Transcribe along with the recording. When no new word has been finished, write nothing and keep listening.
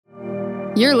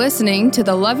You're listening to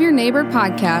the Love Your Neighbor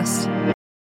podcast.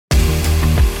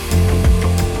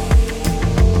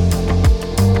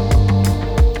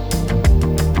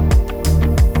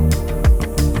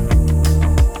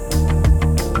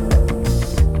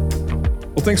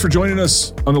 Well, thanks for joining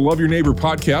us on the Love Your Neighbor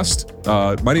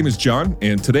podcast. My name is John,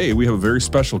 and today we have a very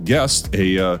special guest,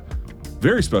 Aiden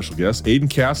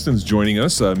Kasten is joining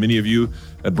us. Many of you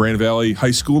at Brandon Valley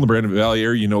High School in the Brandon Valley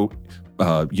area, you know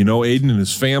Aiden and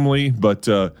his family, but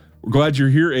we're glad you're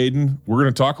here, Aiden. We're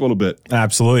going to talk a little bit.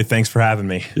 Absolutely. Thanks for having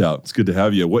me. Yeah, it's good to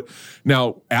have you.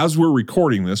 Now, as we're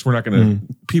recording this, we're not going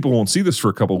to, people won't see this for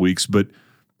a couple of weeks, but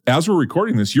as we're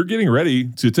recording this, you're getting ready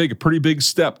to take a pretty big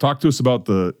step. Talk to us about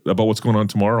what's going on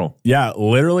tomorrow. Yeah,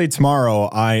 literally tomorrow,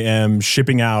 I am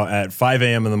shipping out at 5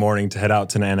 a.m. in the morning to head out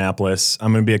to Annapolis.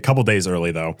 I'm going to be a couple days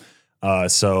early, though.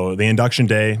 So the induction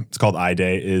day, it's called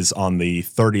I-Day, is on the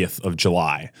 30th of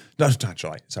July. No, not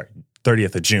July, sorry,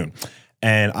 30th of June.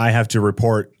 And I have to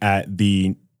report at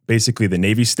basically the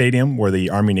Navy Stadium where the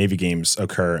Army-Navy games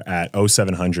occur at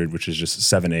 0700, which is just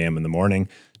 7 a.m. in the morning,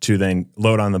 to then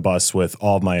load on the bus with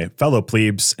all of my fellow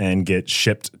plebes and get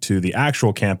shipped to the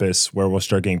actual campus where we'll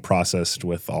start getting processed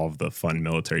with all of the fun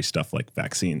military stuff like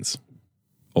vaccines.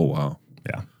 Oh, wow.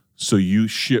 Yeah. So you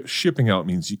shipping out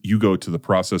means you go to the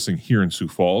processing here in Sioux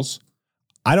Falls?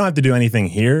 I don't have to do anything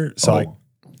here, so I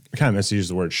kind of misuse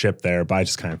the word ship there, but I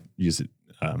just kind of use it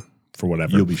for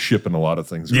whatever. You'll be shipping a lot of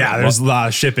things. Yeah, there's a lot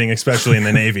of shipping, especially in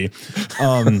the Navy.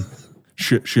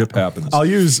 Ship happens.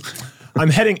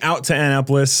 I'm heading out to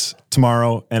Annapolis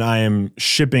tomorrow, and I am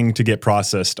shipping to get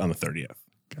processed on the 30th.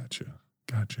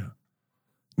 Gotcha.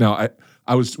 Now,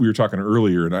 we were talking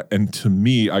earlier, and to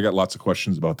me, I got lots of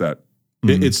questions about that.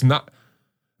 Mm-hmm. It's not,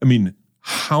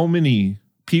 how many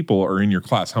people are in your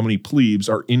class? How many plebes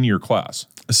are in your class?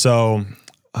 So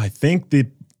I think the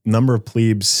number of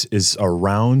plebes is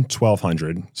around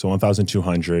 1,200, so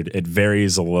 1,200. It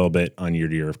varies a little bit on year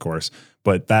to year, of course,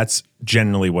 but that's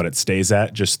generally what it stays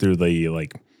at, just through the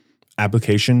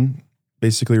application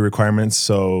basically requirements.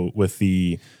 So with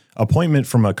the appointment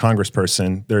from a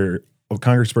congressperson, a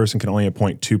congressperson can only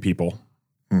appoint 2 people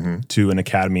to an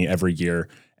academy every year,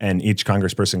 and each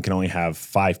congressperson can only have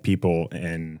 5 people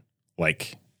in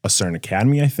a certain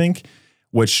academy, I think,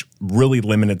 which really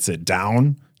limits it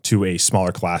down to a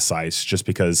smaller class size just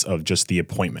because of just the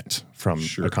appointment from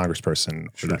a congressperson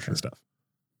or that kind of stuff.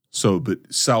 So, but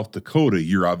South Dakota,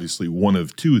 you're obviously one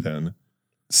of 2 then.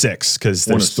 6, because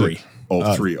there's 3.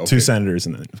 Oh, 3, okay. 2 senators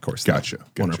and then, of course, Gotcha.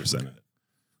 One representative.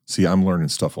 See, I'm learning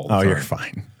stuff all the time. Oh, you're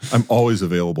fine. I'm always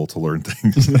available to learn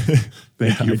things.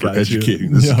 Thank you for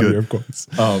educating. This is good. Of course.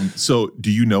 So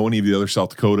do you know any of the other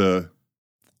South Dakota?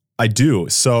 I do.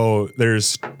 So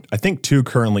there's, I think, 2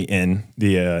 currently in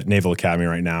the Naval Academy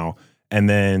right now. And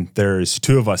then there's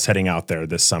 2 of us heading out there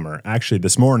this summer. Actually,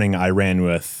 this morning I ran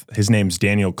with, his name's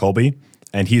Daniel Colby,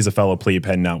 and he's a fellow plebe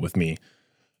heading out with me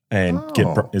and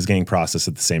is getting processed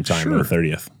at the same time on the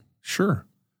 30th. Sure.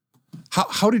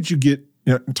 How did you get,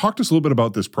 talk to us a little bit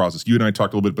about this process. You and I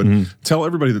talked a little bit, but tell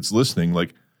everybody that's listening,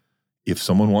 if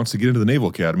someone wants to get into the Naval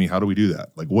Academy, how do we do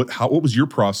that? What was your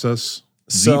process?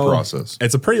 Process?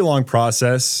 It's a pretty long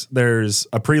process. There's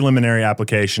a preliminary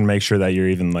application, make sure that you're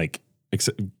even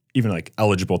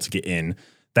eligible to get in.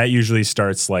 That usually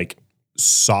starts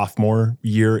sophomore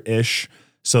year-ish.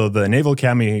 So the Naval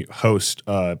Academy hosts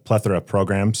a plethora of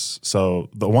programs. So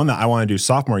the one that I want to do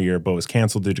sophomore year, but was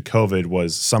canceled due to COVID,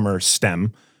 was summer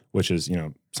STEM, which is,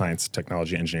 science,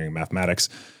 technology, engineering, mathematics.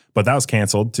 But that was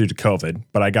canceled due to COVID,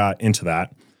 but I got into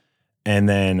that. And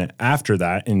then after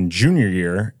that, in junior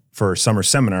year for summer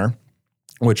seminar,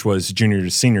 which was junior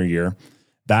to senior year,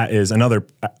 that is another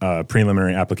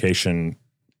preliminary application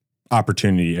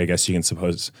opportunity, I guess you can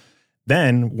suppose.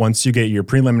 Then once you get your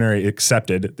preliminary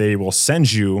accepted, they will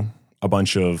send you a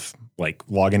bunch of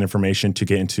login information to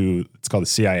get into, it's called the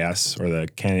CIS, or the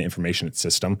Candidate Information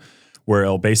System, where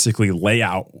it'll basically lay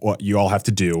out what you all have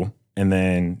to do. And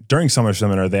then during summer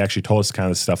seminar, they actually told us kind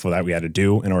of the stuff that we had to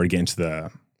do in order to get into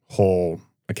the whole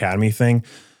academy thing.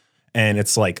 And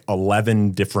it's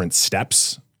 11 different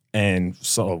steps. And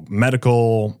so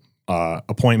medical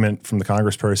appointment from the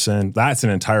congressperson, that's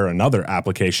another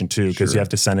application too, because you have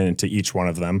to send it into each one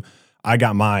of them. I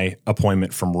got my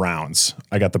appointment from rounds.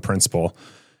 I got the principal.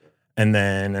 And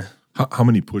then... How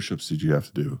many push-ups did you have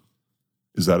to do?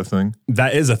 Is that a thing?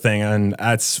 That is a thing, and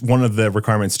that's one of the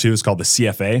requirements too. It's called the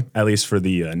CFA, at least for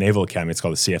the Naval Academy. It's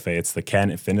called the CFA. It's the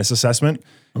Cadet Fitness Assessment,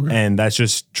 and that's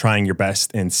just trying your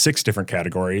best in 6 different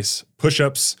categories: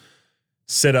 push-ups,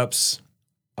 sit-ups,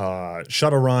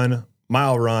 shuttle run,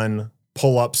 mile run,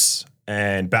 pull-ups,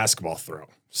 and basketball throw.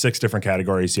 6 different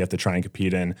categories you have to try and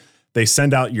compete in. They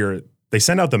send out they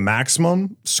send out the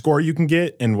maximum score you can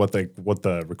get and what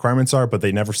the requirements are, but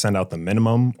they never send out the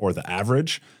minimum or the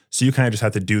average. So you kind of just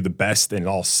have to do the best in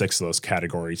all 6 of those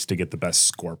categories to get the best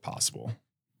score possible.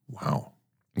 Wow.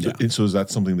 Yeah. So is that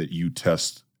something that you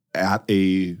test at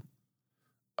a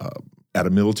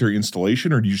military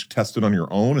installation, or do you just test it on your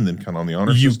own and then kind of on the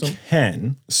honor system? You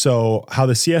can. So how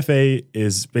the CFA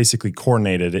is basically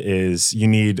coordinated is you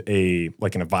need an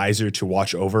advisor to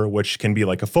watch over, which can be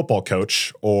like a football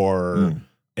coach or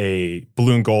a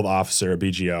balloon gold officer, a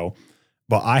BGO.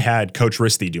 But I had Coach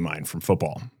Risty do mine from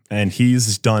football, and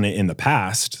he's done it in the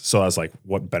past. So I was like,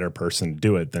 what better person to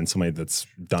do it than somebody that's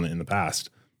done it in the past?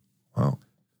 Wow.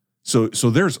 So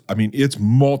there's, it's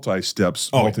multi-steps.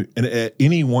 And at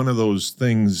any one of those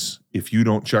things, if you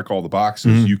don't check all the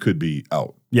boxes, you could be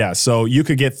out. Yeah. So you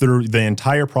could get through the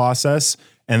entire process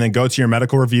and then go to your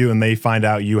medical review and they find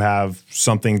out you have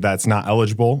something that's not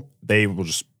eligible. They will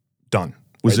just done.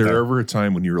 Was there ever a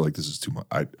time when you were like, this is too much?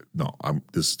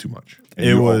 This is too much. And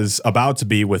it was about to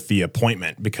be with the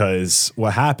appointment, because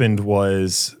what happened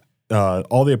was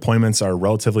all the appointments are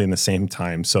relatively in the same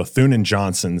time. So Thune and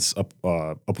Johnson's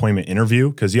appointment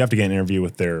interview, because you have to get an interview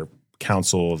with their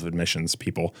council of admissions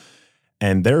people,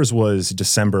 and theirs was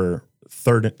December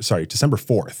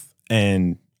 4th.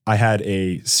 And I had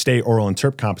a state oral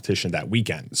interp competition that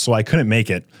weekend, so I couldn't make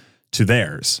it to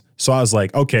theirs. So I was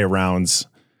like, okay, rounds,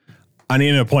 I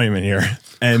need an appointment here.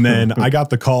 And then I got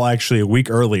the call actually a week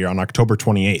earlier on October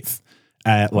 28th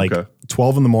at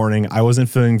 12 in the morning. I wasn't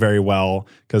feeling very well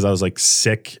because I was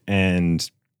sick and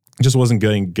just wasn't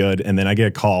getting good. And then I get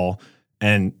a call,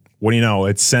 and what do you know?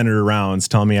 It's Senator Rounds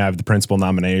telling me I have the principal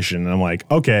nomination. And I'm like,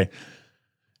 okay,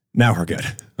 now we're good.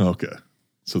 Okay.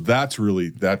 So that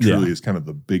truly is kind of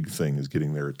the big thing, is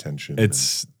getting their attention.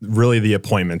 It's really the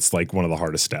appointment's one of the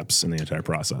hardest steps in the entire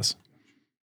process.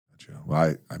 Gotcha.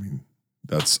 Well,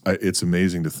 it's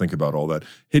amazing to think about all that.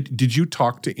 Hey, did you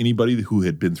talk to anybody who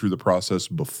had been through the process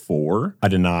before? I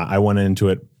did not. I went into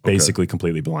it basically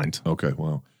completely blind. Okay,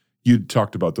 wow. You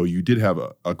talked about, though, you did have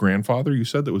a grandfather, you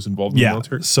said, that was involved in the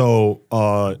military? So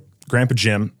Grandpa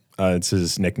Jim, it's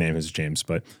his nickname is James,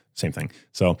 but same thing.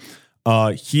 So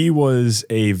he was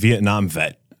a Vietnam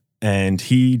vet, and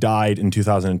he died in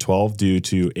 2012 due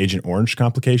to Agent Orange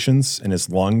complications in his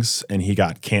lungs, and he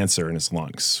got cancer in his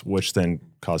lungs, which then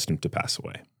caused him to pass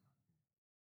away.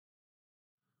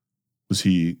 Was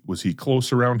he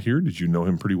close around here? Did you know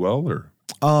him pretty well, or?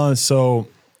 So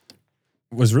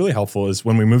what was really helpful is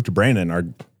when we moved to Brandon, our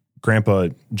grandpa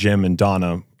Jim and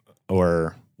Donna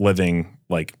were living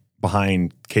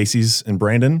behind Casey's in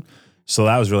Brandon. So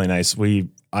that was really nice.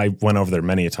 I went over there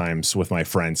many times with my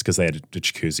friends because they had a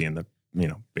jacuzzi in the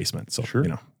basement. So sure.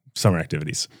 Summer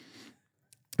activities.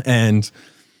 And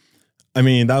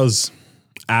that was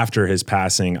after his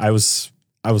passing. I was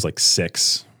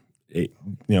 6, 8,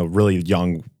 really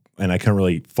young, and I couldn't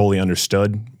really fully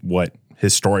understood what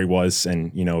his story was.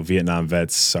 And Vietnam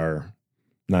vets are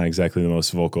not exactly the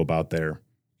most vocal about their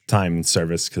time in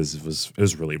service because it was a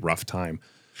really rough time.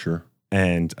 Sure.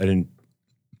 And it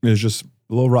was just a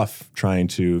little rough trying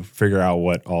to figure out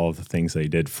what all of the things they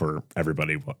did for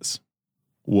everybody was.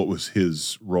 What was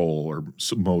his role or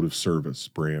mode of service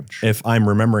branch? If I'm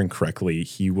remembering correctly,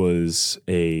 he was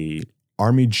a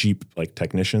Army Jeep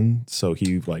technician. So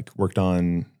he Gotcha. worked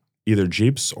on either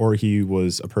Jeeps or he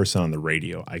was a person on the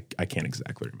radio. I can't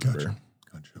exactly remember.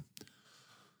 Gotcha.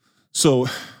 So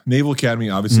Naval Academy,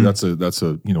 obviously that's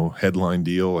a headline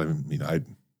deal.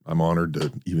 I'm honored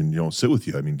to even sit with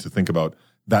you. To think about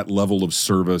that level of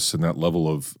service and that level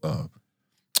of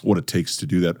what it takes to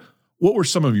do that. What were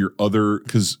some of your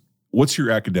because what's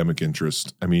your academic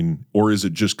interest? Or is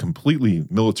it just completely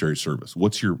military service?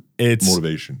 What's your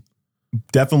motivation?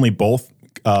 Definitely both.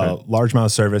 Large amount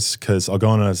of service because I'll go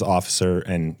on as officer,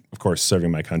 and of course serving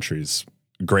my country is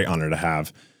a great honor to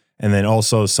have. And then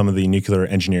also some of the nuclear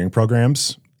engineering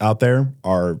programs out there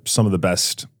are some of the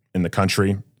best in the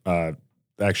country.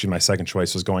 Actually, my second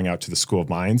choice was going out to the School of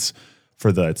Mines for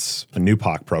it's a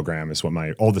NUPOC program is what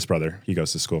my oldest brother, he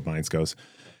goes to School of Mines, goes.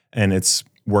 And it's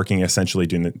working essentially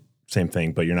doing the same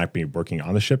thing, but you're not being working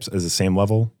on the ships as the same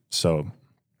level. So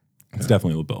it's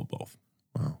definitely a little bit of both.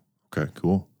 Wow. Okay,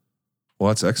 cool. Well,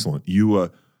 that's excellent.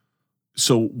 You,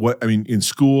 so what, in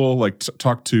school,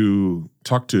 imagine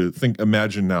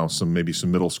now some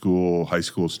middle school, high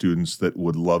school students that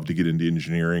would love to get into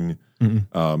engineering.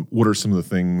 What are some of the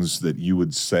things that you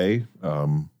would say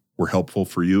were helpful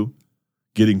for you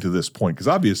getting to this point? Because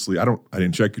obviously I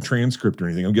didn't check your transcript or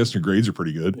anything. I'm guessing your grades are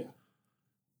pretty good.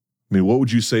 Yeah. What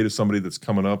would you say to somebody that's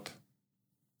coming up?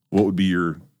 What would be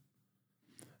your...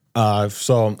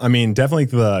 Definitely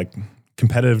the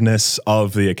competitiveness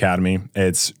of the academy.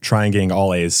 It's trying getting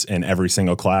all A's in every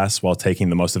single class while taking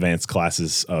the most advanced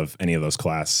classes of any of those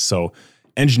classes. So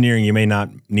engineering, you may not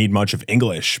need much of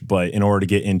English, but in order to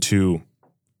get into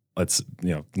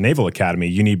Naval Academy,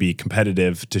 you need to be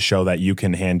competitive to show that you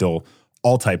can handle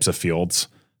all types of fields.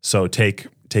 So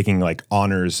taking like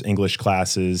honors English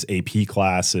classes, AP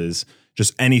classes,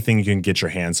 just anything you can get your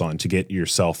hands on to get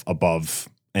yourself above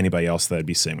anybody else that'd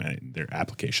be sitting their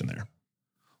application there.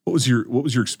 What was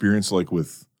your experience like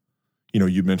with,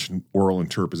 you mentioned oral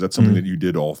interp? Is that something that you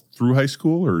did all through high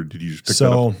school, or did you just pick that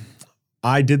up? So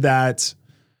I did that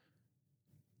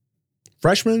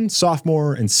freshman,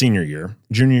 sophomore, and senior year.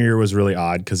 Junior year was really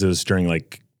odd because it was during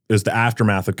it was the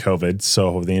aftermath of COVID.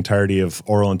 So the entirety of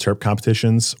oral interp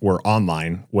competitions were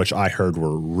online, which I heard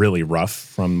were really rough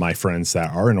from my friends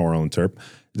that are in oral interp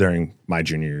during my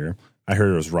junior year. I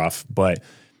heard it was rough, but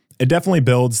it definitely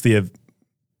builds the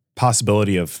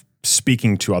possibility of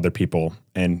speaking to other people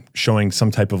and showing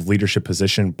some type of leadership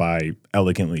position by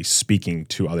elegantly speaking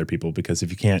to other people. Because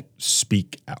if you can't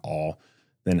speak at all,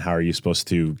 then how are you supposed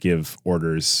to give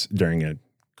orders during a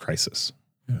crisis?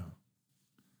 Yeah.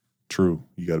 True.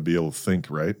 You got to be able to think,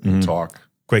 right? And talk.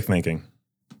 Quick thinking.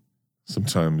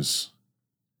 Sometimes,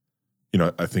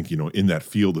 I think, in that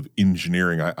field of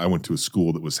engineering, I went to a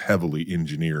school that was heavily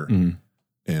engineer.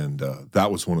 And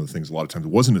that was one of the things a lot of times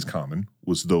it wasn't as common,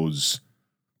 was those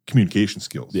communication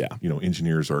skills. Yeah.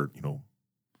 Engineers are,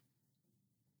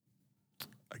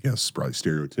 I guess probably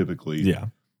stereotypically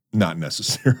not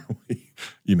necessarily,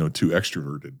 too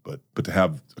extroverted, but to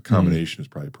have a combination is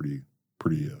probably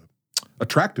pretty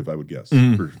attractive, I would guess,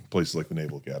 for places like the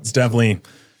Naval Academy. It's definitely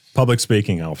public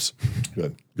speaking helps.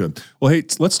 Good. Well, hey,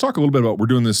 let's talk a little bit about, we're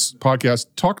doing this podcast.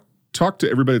 Talk to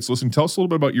everybody that's listening. Tell us a little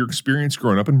bit about your experience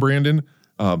growing up in Brandon.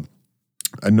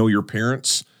 I know your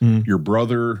parents, your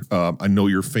brother, I know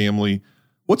your family.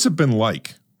 What's it been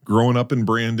like growing up in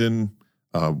Brandon?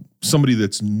 Somebody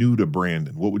that's new to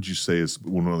Brandon, what would you say is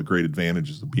one of the great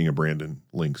advantages of being a Brandon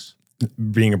Lynx?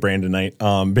 Being a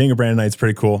Brandonite. Being a Brandonite is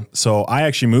pretty cool. So I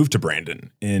actually moved to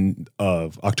Brandon in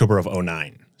October of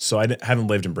 2009. So I haven't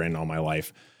lived in Brandon all my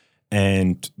life.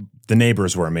 And the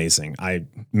neighbors were amazing. I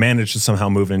managed to somehow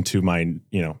move into my,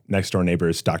 next door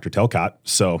neighbor's Dr. Telcott.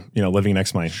 So, living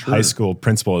next to my high school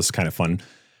principal is kind of fun.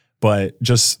 But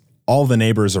just all the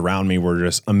neighbors around me were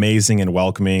just amazing and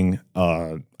welcoming.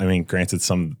 Granted,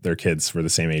 some of their kids were the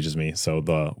same age as me. So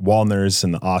the Wallners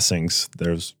and the Ossings,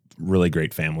 there's really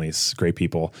great families, great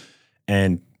people.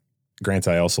 And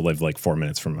granted, I also lived 4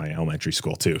 minutes from my elementary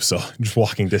school too. So just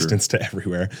walking distance to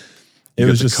everywhere. It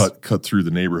was just cut through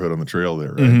the neighborhood on the trail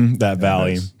there, right? That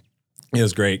valley. Nice. It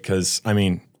was great because,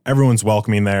 everyone's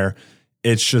welcoming there.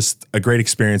 It's just a great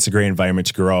experience, a great environment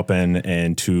to grow up in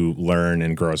and to learn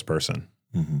and grow as a person.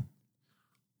 Mm-hmm.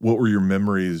 What were your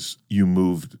memories? You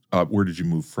moved, where did you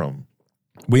move from?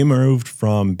 We moved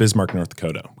from Bismarck, North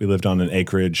Dakota. We lived on an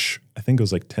acreage, I think it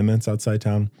was 10 minutes outside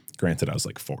town. Granted, I was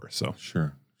 4, so.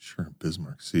 Sure.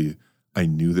 Bismarck. See, I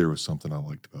knew there was something I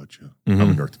liked about you. I'm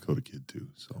a North Dakota kid too,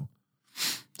 so.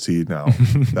 See, now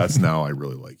I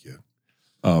really like you.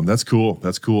 That's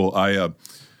cool. I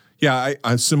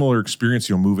have similar experience,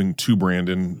 moving to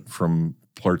Brandon from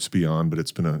parts beyond, but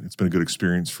it's been a good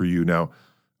experience for you. Now,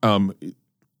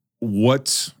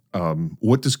 what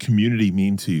does community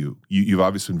mean to you? You've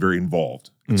obviously been very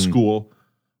involved in school.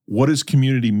 What does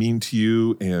community mean to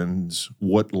you, and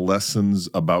what lessons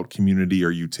about community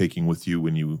are you taking with you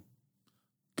when you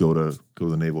go to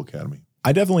the Naval Academy?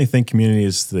 I definitely think community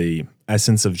is the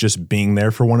essence of just being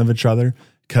there for one of each other.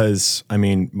 Because,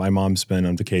 my mom's been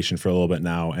on vacation for a little bit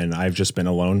now, and I've just been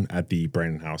alone at the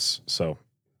Brandon house. So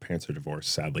parents are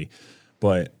divorced, sadly.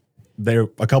 But they're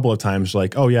a couple of times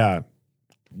oh, yeah,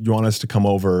 you want us to come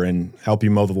over and help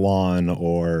you mow the lawn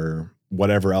or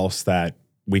whatever else that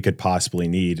we could possibly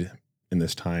need in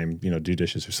this time, do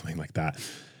dishes or something like that.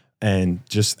 And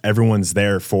just everyone's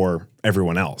there for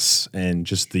everyone else. And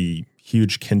just the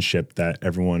huge kinship that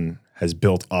everyone has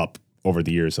built up over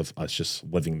the years of us just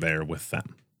living there with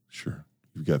them. Sure.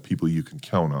 You've got people you can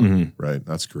count on, right?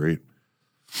 That's great.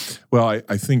 Well,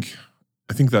 I think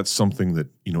that's something that,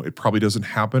 it probably doesn't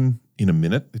happen in a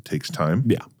minute. It takes time.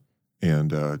 Yeah.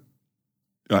 And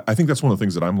I think that's one of the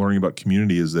things that I'm learning about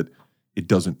community is that it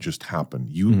doesn't just happen.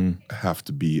 You have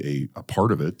to be a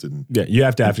part of it. And yeah, you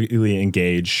have to actively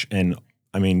engage. And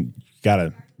you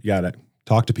gotta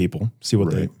talk to people, see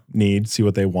what they need, see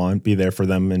what they want, be there for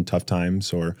them in tough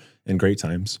times or in great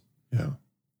times. Yeah.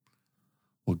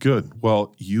 Well, good.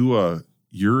 Well, you're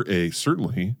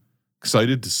certainly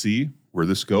excited to see where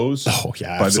this goes. Oh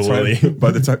yeah, absolutely.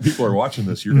 By the time people are watching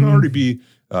this, you're going to already be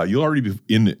you'll already be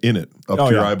in it up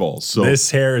to your eyeballs. So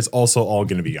this hair is also all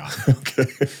going to be gone. Okay.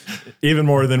 Even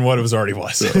more than what it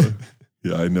was.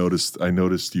 Yeah, I noticed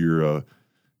your,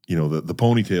 the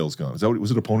ponytail's gone.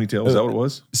 Was it a ponytail? Is that what it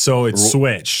was? So it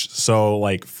switched. So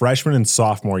like freshman and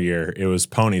sophomore year, it was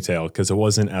ponytail because it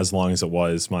wasn't as long as it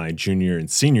was my junior and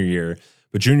senior year.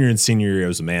 But junior and senior year, it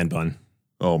was a man bun.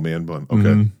 Oh, man bun. Okay.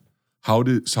 Mm-hmm. How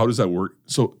does that work?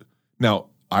 So now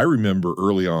I remember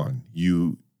early on,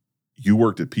 you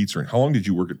worked at Pizza Ranch. How long did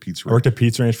you work at Pizza Ranch? I worked at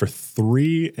Pizza Ranch for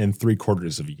 3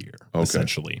 3/4 years,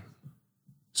 essentially.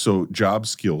 So job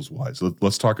skills wise,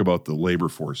 let's talk about the labor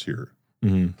force here.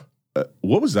 Mm-hmm.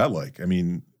 What was that like? I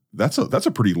mean, that's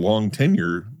a pretty long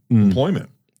tenure employment.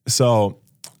 So,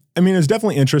 I mean, it was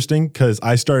definitely interesting because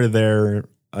I started there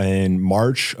in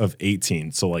March of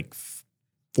 18. So like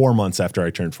 4 months after I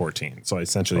turned 14. So I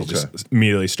essentially just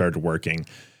immediately started working.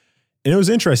 And it was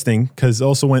interesting because it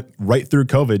also went right through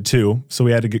COVID too. So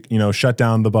we had to, shut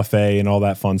down the buffet and all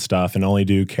that fun stuff and only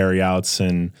do carryouts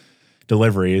and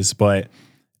deliveries. But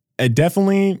it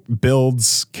definitely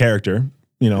builds character,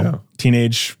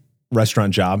 teenage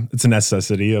restaurant job. It's a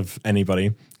necessity of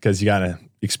anybody because you got to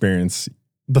experience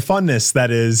the funness that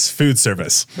is food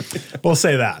service. We'll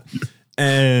say that.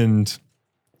 And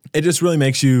it just really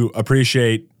makes you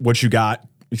appreciate what you got,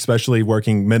 especially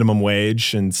working minimum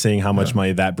wage and seeing how much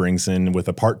money that brings in with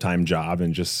a part-time job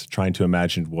and just trying to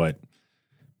imagine what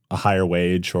a higher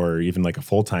wage or even like a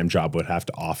full-time job would have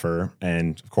to offer.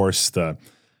 And of course, the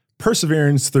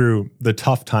perseverance through the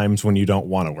tough times when you don't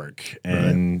want to work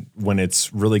and when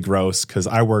it's really gross, because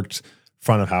I worked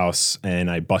front of house and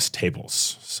I bussed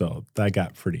tables. So that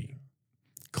got pretty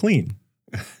clean.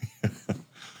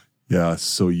 Yeah.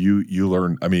 So you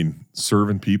learn, I mean,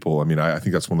 serving people. I mean, I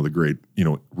think that's one of the great,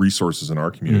 resources in our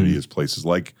community is places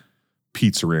like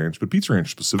Pizza Ranch, but Pizza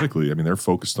Ranch specifically, I mean, they're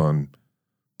focused on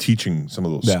teaching some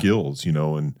of those skills,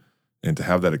 and to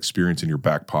have that experience in your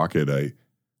back pocket,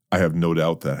 I have no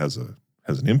doubt that has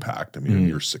an impact. I mean, on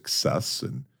your success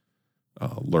and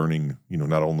learning,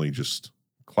 not only just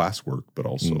classwork, but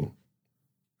also,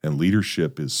 and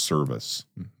leadership is service.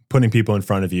 Putting people in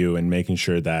front of you and making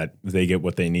sure that they get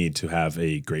what they need to have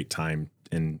a great time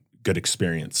and good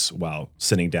experience while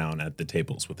sitting down at the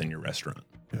tables within your restaurant.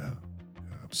 Yeah,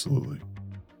 absolutely.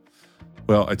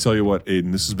 Well, I tell you what,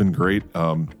 Aiden, this has been great.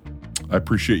 I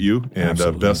appreciate you, and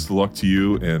best of luck to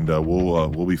you. And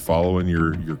we'll be following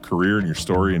your career and your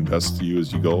story, and best to you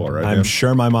as you go. All right, I'm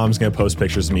sure my mom's going to post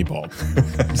pictures of me bald.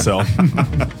 So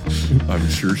I'm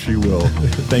sure she will.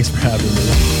 Thanks for having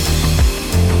me.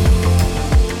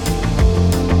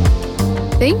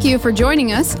 Thank you for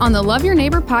joining us on the Love Your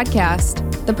Neighbor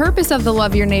podcast. The purpose of the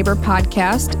Love Your Neighbor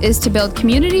podcast is to build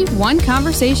community one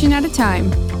conversation at a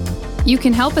time. You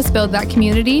can help us build that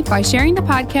community by sharing the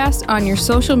podcast on your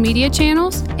social media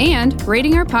channels and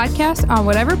rating our podcast on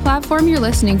whatever platform you're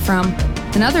listening from.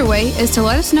 Another way is to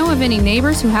let us know of any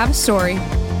neighbors who have a story.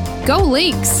 Go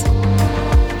Leaks!